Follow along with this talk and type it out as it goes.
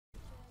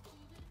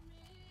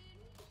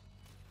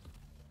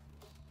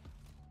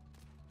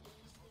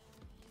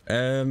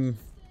You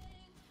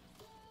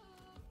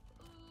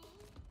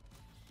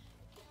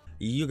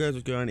guys,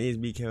 what's going on? It's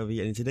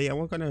AzK, and today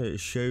I'm gonna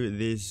show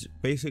this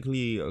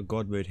basically a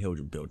god mode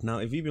hildryn build. Now,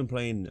 if you've been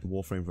playing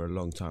Warframe for a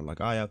long time like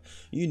I have,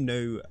 you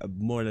know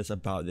more or less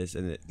about this,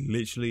 and it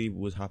literally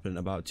was happening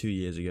about 2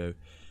 years ago.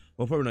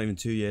 Well, probably not even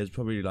 2 years,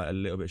 probably like a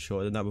little bit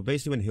shorter than that. But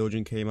basically, when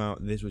hildryn came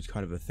out, this was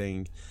kind of a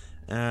thing,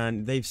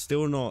 and they've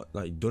still not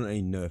like done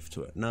any nerf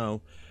to it.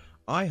 Now,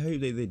 I hope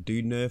that they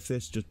do nerf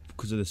this just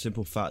because of the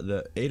simple fact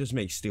that it just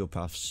makes steel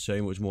paths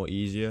so much more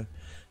easier.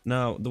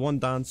 Now, the one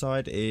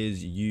downside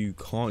is you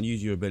can't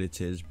use your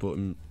abilities, but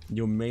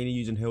you're mainly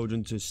using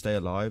hildryn to stay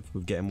alive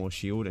with getting more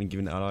shield and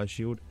giving the ally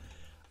shield.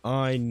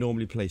 I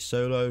normally play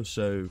solo,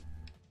 so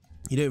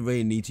you don't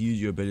really need to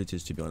use your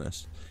abilities, to be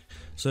honest.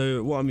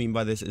 So what I mean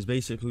by this is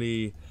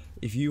basically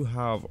if you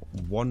have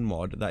one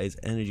mod that is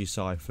energy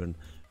siphon,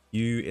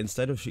 you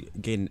instead of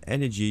gaining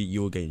energy,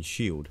 you'll gain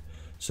shield.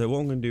 So what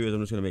I'm going to do is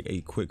I'm just going to make a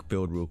quick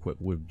build real quick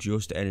with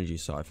just energy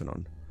siphon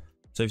on.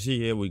 So you see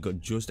here we've got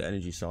just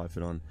energy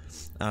siphon on,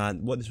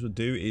 and what this will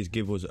do is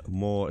give us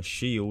more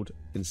shield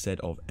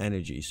instead of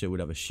energy, so we'd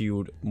have a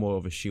shield, more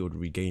of a shield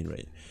regain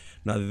rate.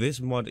 Now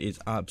this mod is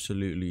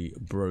absolutely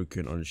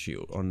broken on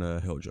shield on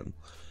hildryn.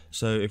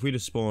 So if we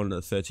just spawn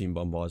 13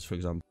 bombards, for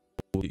example,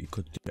 you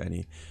could do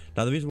any.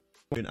 Now the reason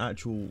why I'm doing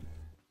actual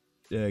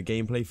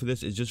gameplay for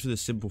this is just for the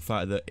simple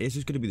fact that it's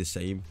just going to be the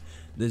same.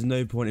 There's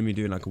no point in me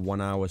doing like a 1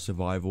 hour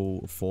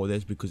survival for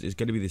this because it's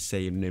going to be the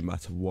same no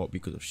matter what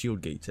because of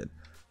shield gating.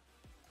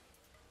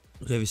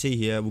 So if you see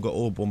here, we've got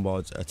all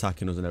bombards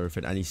attacking us and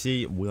everything, and you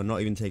see we are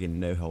not even taking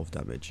no health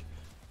damage.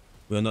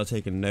 We are not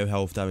taking no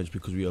health damage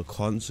because we are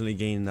constantly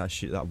gaining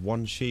that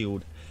one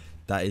shield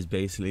that is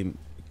basically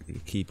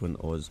keeping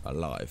us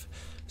alive.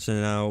 So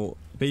now,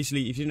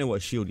 basically, if you know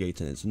what shield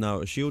gating is,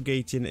 now shield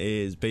gating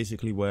is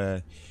basically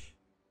where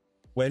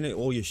when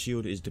all your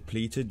shield is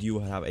depleted, you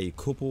will have a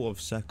couple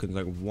of seconds,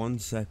 like 1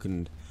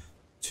 second,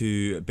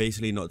 to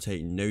basically not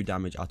take no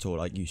damage at all,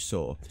 like you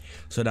saw.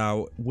 So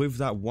now, with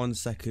that 1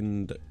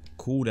 second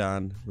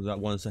cooldown, with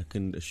that 1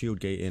 second shield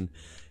gating,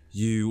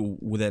 you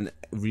will then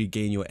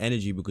regain your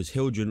energy because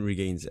hildryn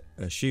regains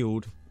a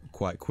shield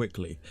quite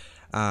quickly.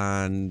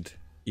 And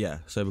yeah,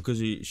 so because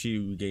she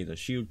regains a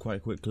shield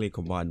quite quickly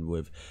combined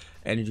with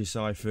energy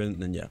siphon,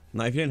 then yeah.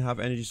 Now if you don't have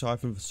energy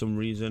siphon for some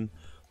reason,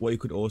 what you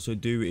could also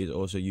do is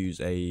also use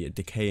a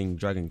decaying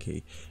dragon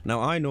key. Now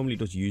I normally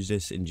just use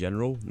this in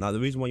general. Now the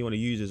reason why you want to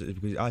use this is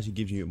because it actually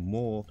gives you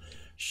more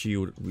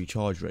shield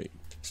recharge rate.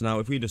 So now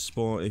if we just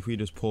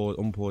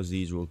unpause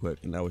these real quick,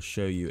 and I will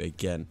show you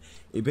again,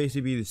 it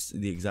basically be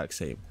the exact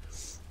same.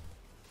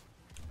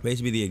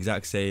 Basically the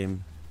exact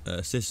same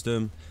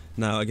system.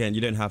 Now again,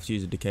 you don't have to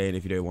use a decaying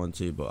if you don't want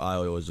to, but I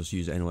always just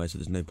use it anyway, so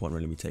there's no point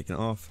really me taking it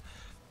off.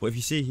 But if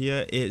you see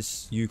here,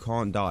 it's you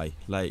can't die.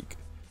 Like,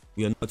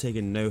 we are not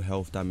taking no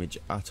health damage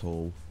at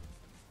all,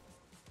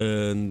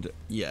 and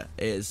yeah,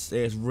 it's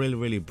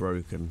really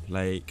broken.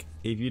 Like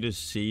if you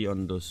just see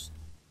on just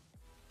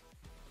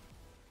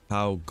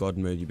how god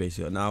mode you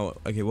basically are. Now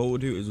okay, what we'll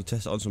do is we'll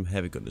test it on some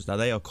heavy gunners. Now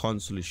they are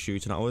constantly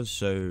shooting at us,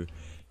 so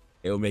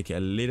it will make it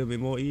a little bit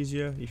more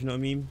easier, if you know what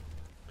I mean.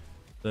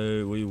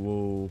 So we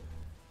will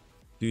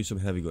do some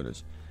heavy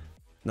gunners.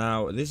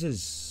 Now this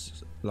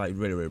is like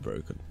really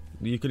broken.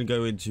 You can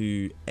go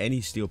into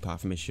any steel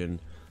path mission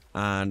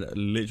and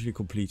literally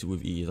complete it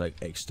with ease,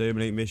 like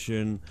exterminate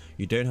mission.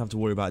 You don't have to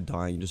worry about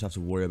dying, you just have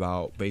to worry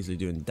about basically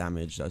doing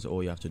damage. That's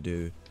all you have to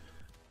do.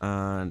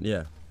 And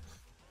yeah,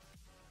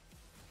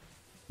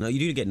 now you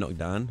do get knocked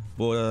down,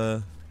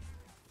 but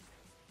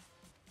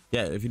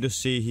yeah, if you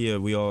just see here,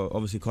 we are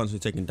obviously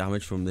constantly taking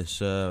damage from this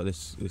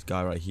this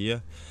guy right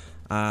here,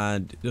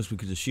 and just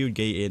because of shield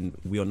gating,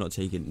 we are not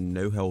taking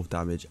no health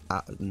damage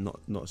not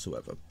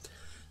whatsoever.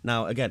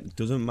 Now again, it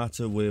doesn't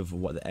matter with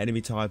what the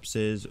enemy types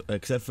is,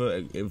 except for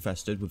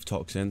infested with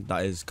toxin.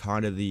 That is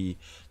kind of the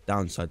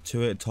downside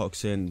to it.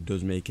 Toxin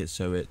does make it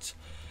so it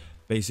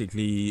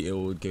basically it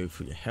will go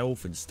through your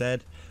health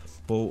instead.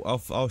 But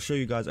I'll show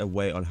you guys a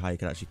way on how you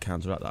can actually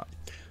counteract that.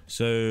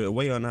 So a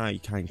way on how you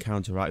can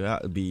counteract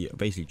that would be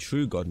basically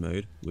true god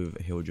mode with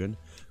hildryn,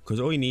 because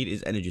all you need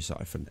is energy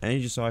siphon.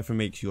 Energy siphon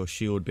makes your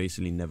shield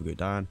basically never go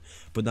down,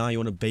 but now you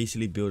want to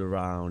basically build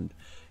around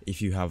if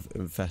you have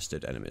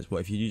infested enemies. But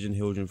if you're using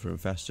hildryn for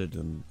infested,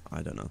 then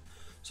I don't know.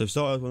 So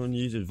start off when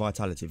you use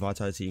vitality.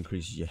 Vitality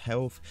increases your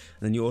health,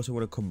 and then you also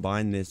want to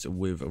combine this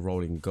with a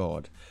rolling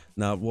guard.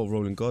 Now what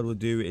rolling guard will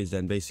do is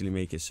then basically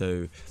make it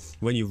so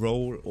when you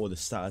roll, all the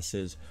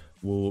statuses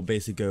will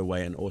basically go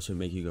away and also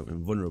make you go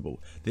invulnerable.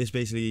 This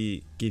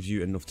basically gives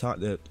you enough time,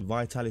 the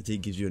vitality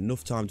gives you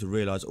enough time to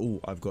realize, oh,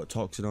 I've got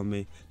toxin on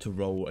me, to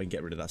roll and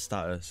get rid of that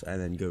status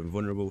and then go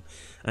invulnerable.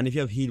 And if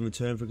you have heal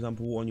return, for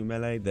example, on your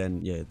melee,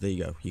 then yeah, there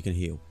you go, you can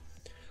heal.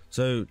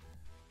 So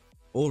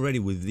already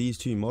with these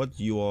two mods,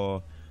 you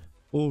are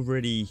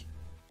already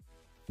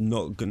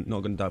not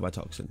gonna die by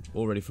toxin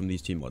already from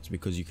these two mods,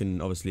 because you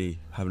can obviously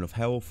have enough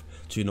health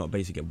to not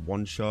basically get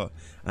one shot,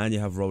 and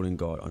you have rolling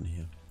guard on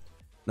here.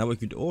 Now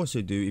what you could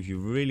also do if you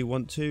really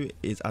want to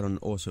is add on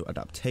also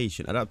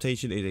adaptation.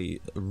 Adaptation is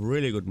a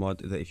really good mod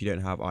that if you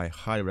don't have, I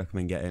highly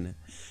recommend getting it.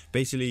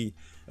 Basically,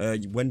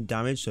 when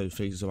damaged, so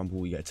for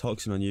example you get a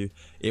toxin on you,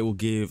 it will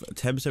give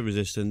 10%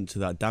 resistance to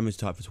that damage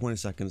type for 20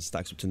 seconds,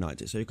 stacks up to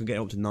 90. So you can get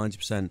up to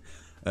 90%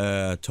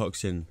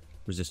 toxin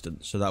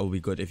resistance. So that will be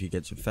good if you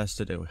get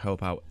infested. It will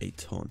help out a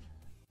ton.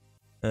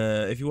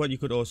 If you want, you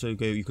could also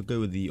go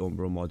with the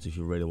Umbral mods if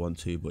you really want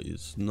to, but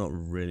it's not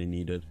really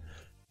needed.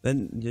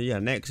 Then yeah,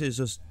 next is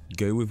just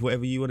go with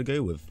whatever you want to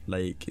go with.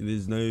 Like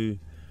there's no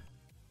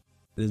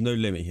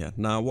limit here.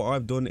 Now what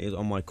I've done is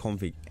on my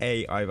config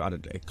A, I've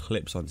added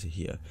Eclipse onto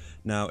here.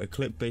 Now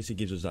Eclipse basically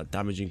gives us that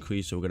damage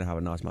increase, so we're gonna have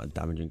a nice amount of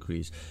damage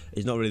increase.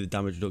 It's not really the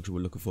damage reduction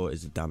we're looking for,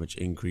 it's the damage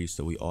increase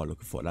that we are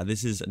looking for. Now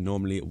this is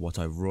normally what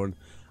I run.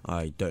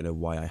 I don't know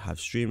why I have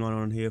Streamline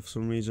on here for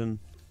some reason.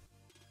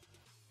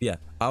 Yeah,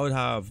 I would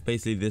have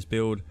basically this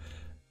build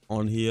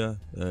on here,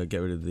 get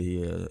rid of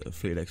the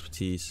fleet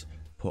expertise,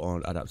 put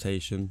on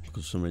adaptation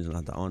because for some reason I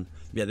had that on.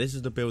 Yeah, this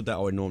is the build that I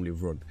would normally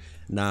run.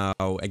 Now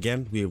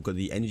again, we've got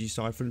the energy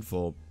siphon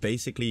for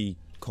basically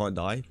can't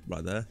die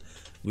right there.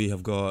 We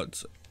have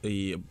got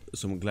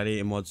some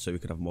gladiator mods so we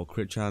can have more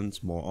crit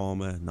chance, more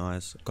armor,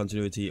 nice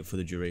continuity for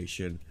the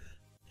duration.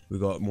 We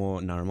got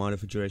more narrow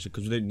minded for duration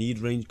because we don't need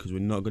range, because we're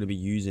not going to be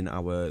using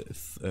our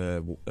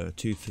 2,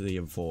 3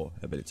 and 4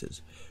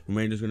 abilities. We're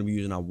mainly just going to be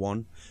using our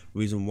 1.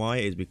 Reason why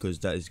is because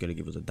that is going to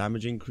give us a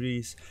damage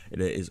increase.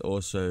 It is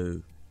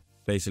also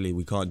basically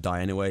we can't die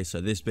anyway, so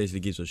this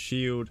basically gives us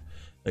shield.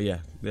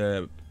 Yeah,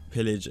 the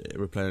pillage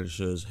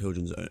replenishes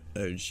Hildryn's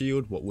own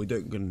shield, what we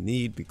don't gonna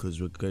need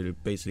because we're going to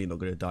basically not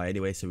going to die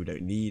anyway, so we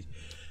don't need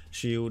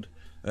shield.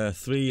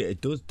 3, it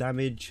does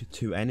damage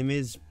to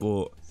enemies,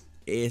 but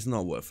it's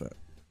not worth it.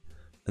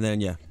 And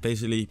then yeah,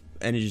 basically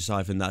energy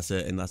siphon, that's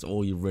it, and that's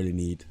all you really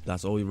need.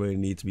 That's all you really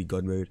need to be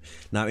god mode.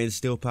 Now in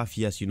Steel Path,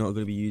 yes, you're not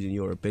going to be using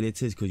your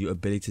abilities because your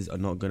abilities are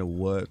not going to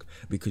work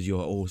because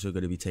you're also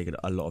going to be taking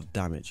a lot of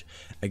damage.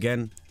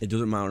 Again, it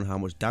doesn't matter how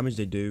much damage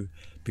they do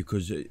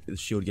because the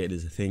shield gate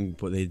is a thing,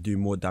 but they do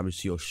more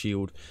damage to your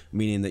shield,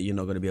 meaning that you're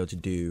not going to be able to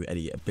do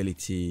any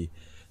ability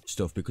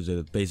stuff because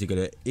they're basically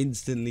going to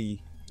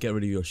instantly get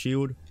rid of your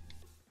shield.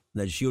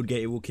 Then shield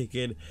gate will kick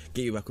in,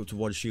 get you back up to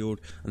 1 shield,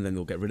 and then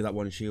they'll get rid of that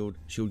 1 shield.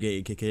 Shield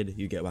gate kick in,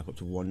 you get back up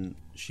to 1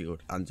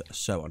 shield, and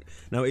so on.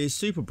 Now it is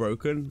super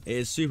broken. It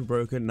is super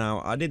broken.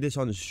 Now I did this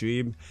on the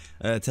stream,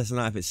 testing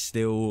out if it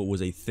still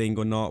was a thing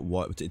or not.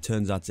 What it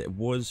turns out it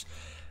was,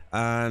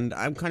 and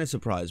I'm kind of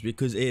surprised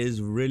because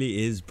it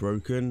really is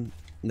broken.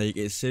 Like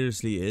it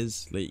seriously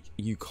is. Like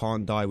you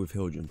can't die with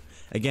Hildryn.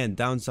 Again,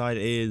 downside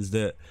is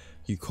that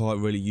you can't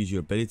really use your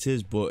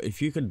abilities, but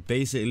if you can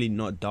basically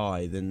not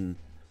die, then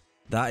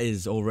that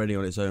is already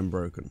on its own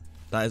broken.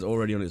 That is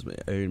already on its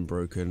own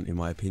broken, in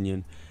my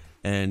opinion,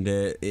 and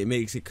it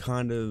makes it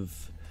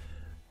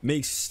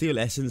makes Steel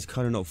Essence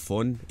kind of not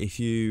fun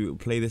if you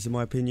play this, in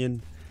my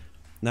opinion.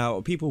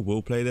 Now people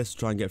will play this to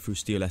try and get through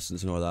Steel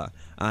Essence and all that,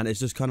 and it's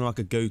just kind of like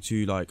a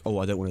go-to, like, oh,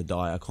 I don't want to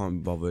die, I can't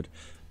be bothered,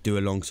 do a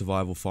long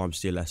survival, farm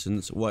Steel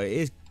Essence. What it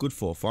is good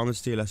for, farming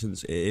Steel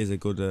Essence, it is a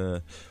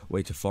good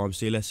way to farm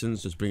Steel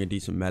Essence, just bring a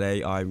decent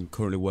melee. I'm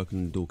currently working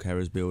on dual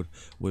carriers build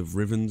with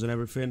Ribbons and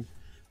everything.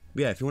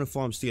 But yeah, if you want to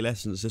farm Steel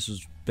Essence, this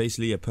was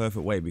basically a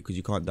perfect way because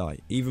you can't die,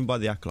 even by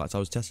the Acolytes. I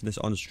was testing this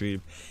on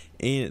stream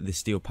in the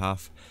Steel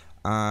Path,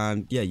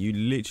 and yeah, you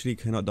literally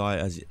cannot die,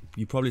 as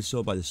you probably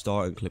saw by the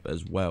starting clip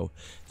as well,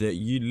 that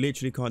you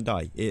literally can't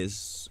die.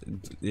 It's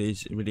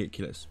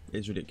ridiculous.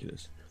 It's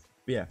ridiculous.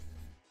 But yeah,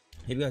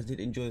 if you guys did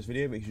enjoy this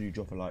video, make sure you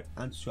drop a like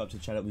and subscribe to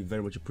the channel. We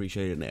very much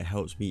appreciate it, and it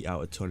helps me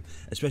out a ton,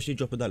 especially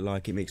dropping that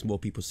like. It makes more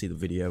people see the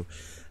video.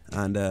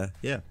 And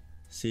yeah,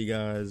 see you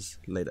guys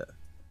later.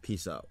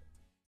 Peace out.